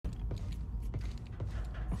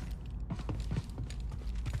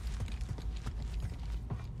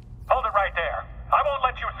there. I won't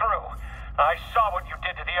let you through. I saw what you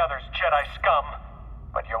did to the others, Jedi scum.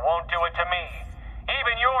 But you won't do it to me.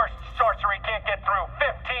 Even your sorcery can't get through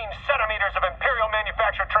 15 centimeters of Imperial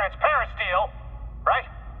manufactured transparent steel, right?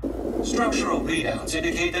 Structural readouts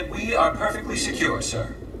indicate that we are perfectly secure,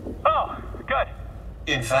 sir. Oh, good.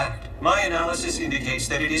 In fact, my analysis indicates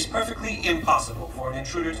that it is perfectly impossible for an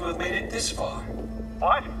intruder to have made it this far.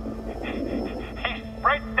 What? He's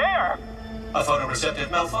right there! A photoreceptive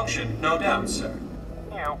malfunction, no doubt, sir.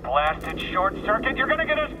 You blasted short circuit, you're gonna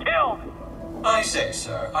get us killed! I say,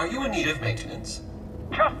 sir, are you in need of maintenance?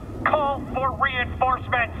 Just call for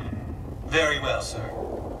reinforcements! Very well, sir.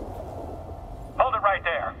 Hold it right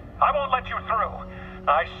there. I won't let you through.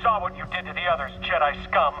 I saw what you did to the others, Jedi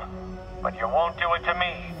scum. But you won't do it to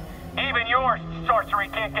me. Even your sorcery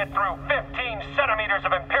can't get through 15 centimeters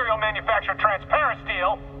of Imperial manufactured transparent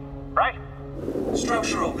steel, right?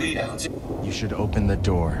 Structural readouts. You should open the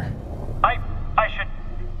door. I should...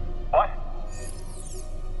 What?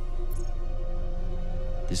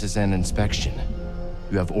 This is an inspection.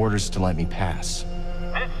 You have orders to let me pass.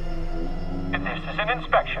 This is an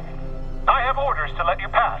inspection. I have orders to let you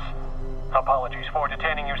pass. Apologies for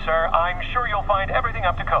detaining you, sir. I'm sure you'll find everything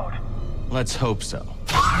up to code. Let's hope so.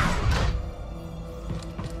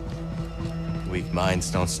 Weak minds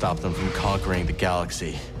don't stop them from conquering the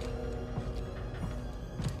galaxy.